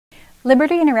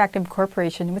Liberty Interactive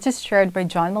Corporation, which is chaired by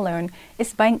John Malone,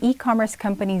 is buying e-commerce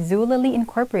company Zulily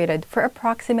Incorporated for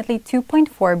approximately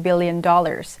 $2.4 billion.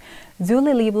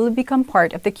 Zulily will become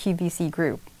part of the QVC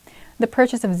group. The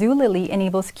purchase of Zulily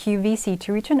enables QVC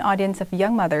to reach an audience of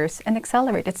young mothers and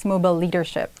accelerate its mobile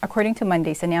leadership, according to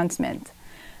Monday's announcement.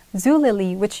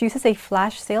 Zulily, which uses a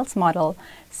flash sales model,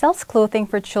 sells clothing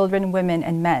for children, women,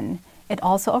 and men. It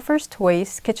also offers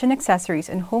toys, kitchen accessories,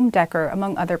 and home decor,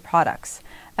 among other products.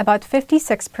 About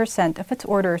 56% of its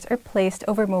orders are placed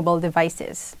over mobile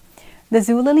devices. The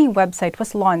Zulily website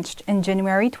was launched in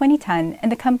January 2010,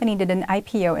 and the company did an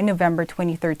IPO in November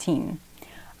 2013.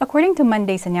 According to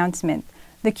Monday's announcement,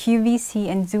 the QVC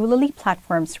and Zulily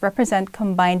platforms represent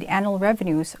combined annual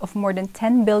revenues of more than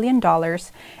 $10 billion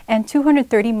and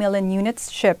 230 million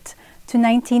units shipped to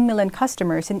 19 million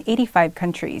customers in 85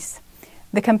 countries.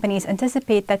 The companies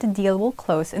anticipate that the deal will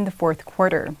close in the fourth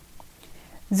quarter.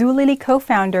 Zulily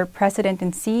co-founder, president,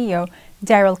 and CEO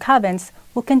Daryl Cavens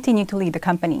will continue to lead the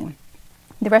company.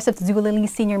 The rest of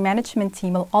Zulily's senior management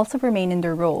team will also remain in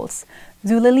their roles.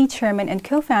 Zulily chairman and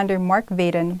co-founder Mark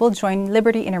Vaden will join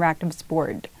Liberty Interactive's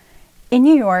board. In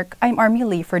New York, I'm Army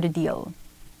Lee for The Deal.